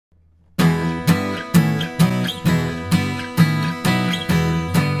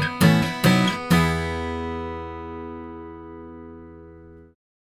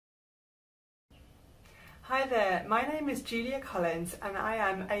Hi there, my name is Julia Collins and I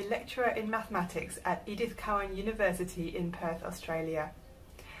am a lecturer in mathematics at Edith Cowan University in Perth, Australia.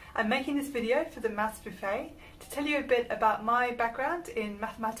 I'm making this video for the Maths Buffet to tell you a bit about my background in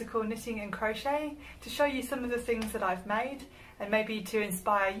mathematical knitting and crochet, to show you some of the things that I've made and maybe to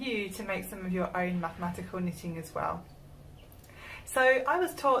inspire you to make some of your own mathematical knitting as well. So I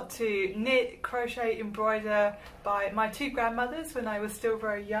was taught to knit, crochet, embroider by my two grandmothers when I was still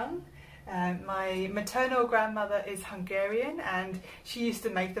very young. My maternal grandmother is Hungarian and she used to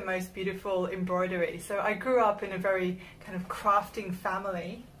make the most beautiful embroidery. So I grew up in a very kind of crafting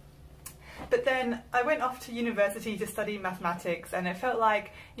family. But then I went off to university to study mathematics, and it felt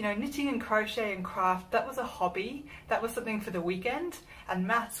like, you know, knitting and crochet and craft, that was a hobby, that was something for the weekend, and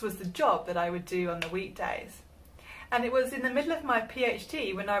maths was the job that I would do on the weekdays. And it was in the middle of my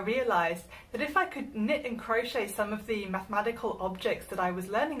PhD when I realised that if I could knit and crochet some of the mathematical objects that I was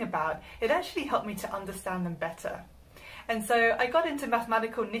learning about, it actually helped me to understand them better. And so I got into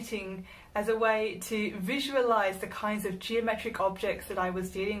mathematical knitting as a way to visualise the kinds of geometric objects that I was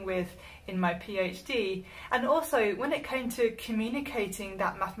dealing with in my PhD. And also, when it came to communicating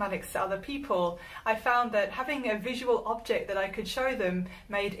that mathematics to other people, I found that having a visual object that I could show them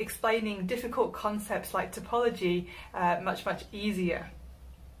made explaining difficult concepts like topology much easier.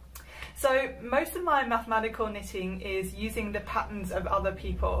 So most of my mathematical knitting is using the patterns of other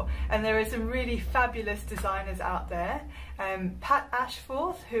people, and there are some really fabulous designers out there. Pat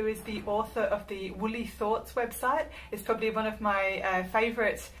Ashforth, who is the author of the Woolly Thoughts website, is probably one of my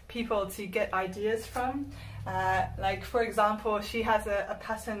favourite people to get ideas from. Like, for example, she has a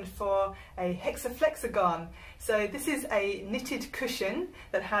pattern for a hexaflexagon. So this is a knitted cushion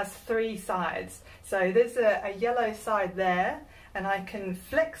that has 3 sides. So there's a yellow side there, and I can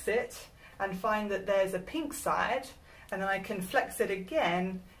flex it and find that there's a pink side, and then I can flex it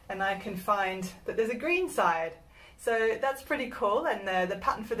again and I can find that there's a green side. So that's pretty cool, and the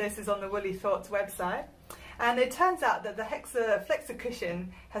pattern for this is on the Woolly Thoughts website. And it turns out that the Hexaflexagon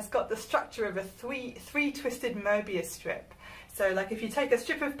cushion has got the structure of a three twisted Mobius strip. So like if you take a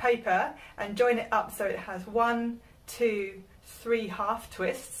strip of paper and join it up so it has 1, 2, 3 half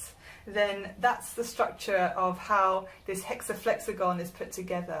twists, then that's the structure of how this hexaflexagon is put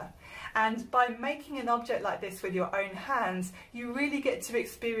together. And by making an object like this with your own hands, you really get to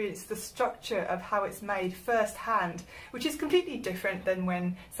experience the structure of how it's made firsthand, which is completely different than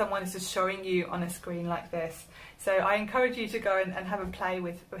when someone is just showing you on a screen like this. So I encourage you to go and have a play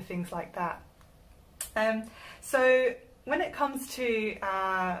with things like that. So when it comes to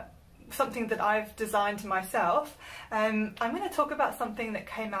something that I've designed myself, I'm going to talk about something that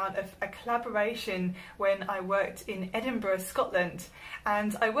came out of a collaboration when I worked in Edinburgh, Scotland,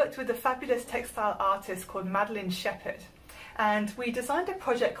 and I worked with a fabulous textile artist called Madeleine Shepherd, and we designed a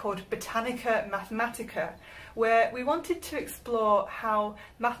project called Botanica Mathematica, where we wanted to explore how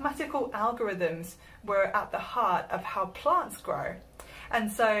mathematical algorithms were at the heart of how plants grow. And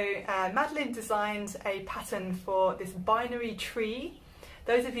so Madeleine designed a pattern for this binary tree.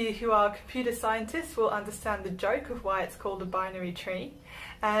 Those of you who are computer scientists will understand the joke of why it's called a binary tree.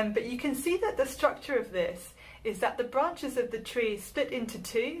 But you can see that the structure of this is that the branches of the tree split into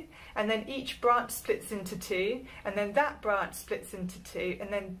 2, and then each branch splits into 2, and then that branch splits into 2,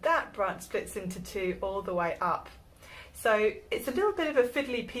 and then that branch splits into 2 all the way up. So it's a little bit of a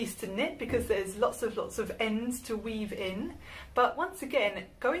fiddly piece to knit because there's lots of ends to weave in. But once again,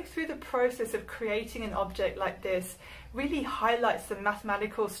 going through the process of creating an object like this really highlights the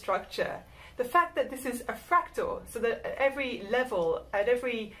mathematical structure. The fact that this is a fractal, so that at every level, at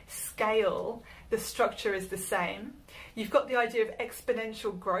every scale, the structure is the same. You've got the idea of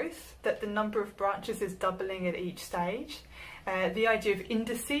exponential growth, that the number of branches is doubling at each stage. The idea of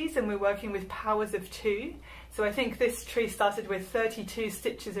indices, and we're working with powers of 2. So I think this tree started with 32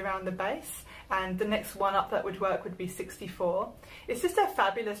 stitches around the base, and the next one up that would work would be 64. It's just a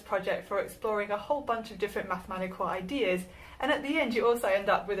fabulous project for exploring a whole bunch of different mathematical ideas, and at the end you also end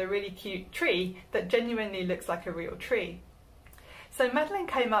up with a really cute tree that genuinely looks like a real tree. So Madeleine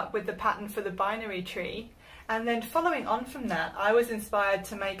came up with the pattern for the binary tree, and then following on from that I was inspired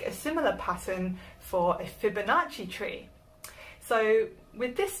to make a similar pattern for a Fibonacci tree. So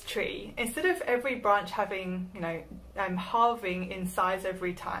with this tree, instead of every branch having, halving in size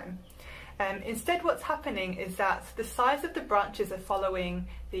every time, instead what's happening is that the size of the branches are following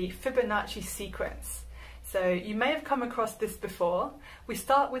the Fibonacci sequence. So you may have come across this before. We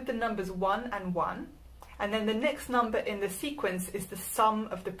start with the numbers 1 and 1, and then the next number in the sequence is the sum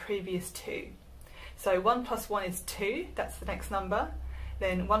of the previous 2. So 1 plus 1 is 2, that's the next number.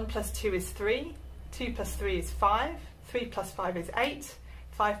 Then 1 plus 2 is 3, 2 plus 3 is 5, 3 plus 5 is 8,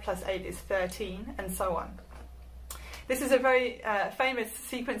 5 plus 8 is 13, and so on. This is a very famous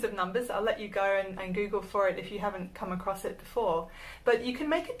sequence of numbers. I'll let you go and Google for it if you haven't come across it before. But you can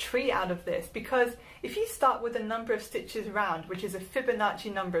make a tree out of this, because if you start with a number of stitches round, which is a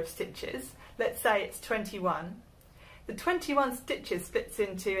Fibonacci number of stitches, let's say it's 21, the 21 stitches splits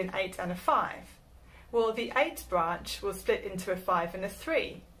into an 8 and a 5. Well, the 8 branch will split into a 5 and a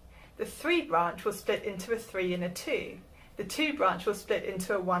 3. The 3 branch will split into a 3 and a 2. The 2 branch will split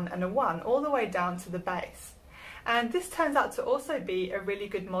into a 1 and a 1, all the way down to the base. And this turns out to also be a really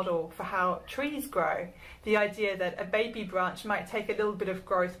good model for how trees grow. The idea that a baby branch might take a little bit of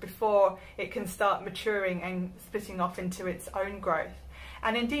growth before it can start maturing and splitting off into its own growth.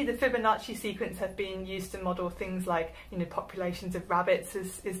 And indeed, the Fibonacci sequence has been used to model things like, populations of rabbits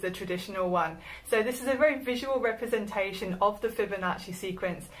is the traditional one. So this is a very visual representation of the Fibonacci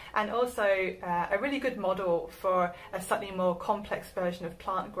sequence, and also a really good model for a slightly more complex version of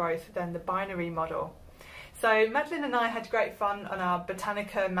plant growth than the binary model. So Madeline and I had great fun on our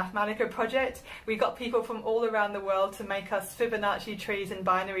Botanica Mathematica project. We got people from all around the world to make us Fibonacci trees and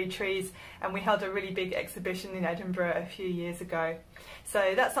binary trees, and we held a really big exhibition in Edinburgh a few years ago.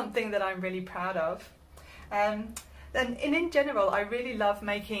 So that's something that I'm really proud of. And in general, I really love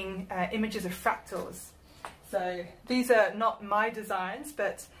making images of fractals. So these are not my designs,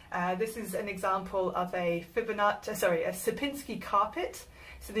 but this is an example of a Sierpinski carpet.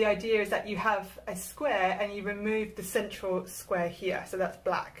 So the idea is that you have a square and you remove the central square here, so that's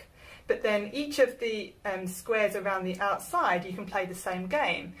black. But then each of the squares around the outside, you can play the same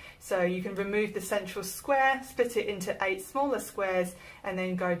game. So you can remove the central square, split it into 8 smaller squares, and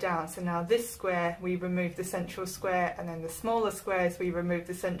then go down. So now this square, we remove the central square, and then the smaller squares, we remove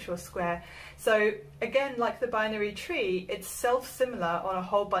the central square. So again, like the binary tree, it's self-similar on a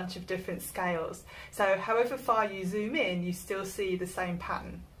whole bunch of different scales. So however far you zoom in, you still see the same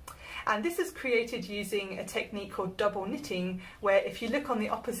pattern. And this is created using a technique called double knitting, where if you look on the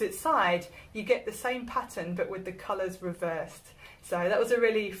opposite side, you get the same pattern but with the colours reversed. So that was a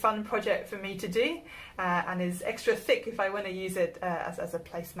really fun project for me to do, and is extra thick if I want to use it as a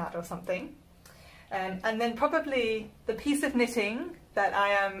placemat or something. And then probably the piece of knitting that I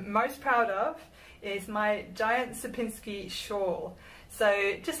am most proud of is my giant Sierpinski shawl.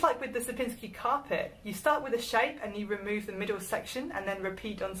 So just like with the Sierpinski carpet, you start with a shape and you remove the middle section and then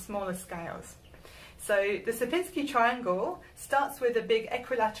repeat on smaller scales. So the Sierpinski triangle starts with a big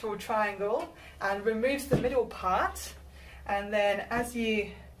equilateral triangle and removes the middle part, and then as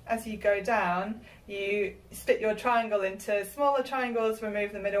you go down, you split your triangle into smaller triangles,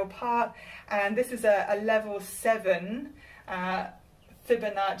 remove the middle part, and this is a level 7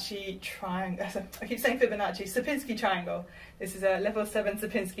 Fibonacci triangle. I keep saying Fibonacci, Sierpinski triangle. This is a level 7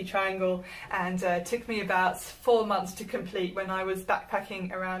 Sierpinski triangle, and took me about 4 months to complete when I was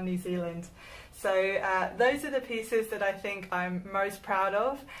backpacking around New Zealand. So those are the pieces that I think I'm most proud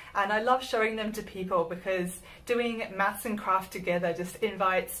of, and I love showing them to people because doing maths and craft together just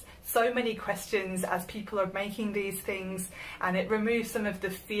invites so many questions as people are making these things, and it removes some of the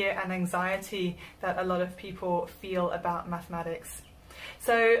fear and anxiety that a lot of people feel about mathematics.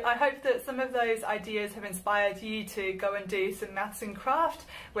 So I hope that some of those ideas have inspired you to go and do some maths and craft,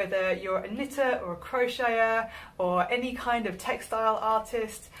 whether you're a knitter or a crocheter or any kind of textile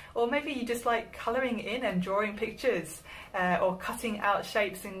artist, or maybe you just like colouring in and drawing pictures or cutting out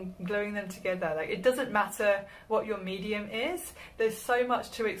shapes and gluing them together. Like, it doesn't matter what your medium is, there's so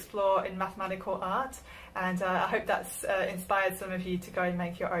much to explore in mathematical art, and I hope that's inspired some of you to go and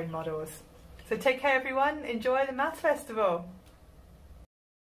make your own models. So take care everyone, enjoy the Math Festival!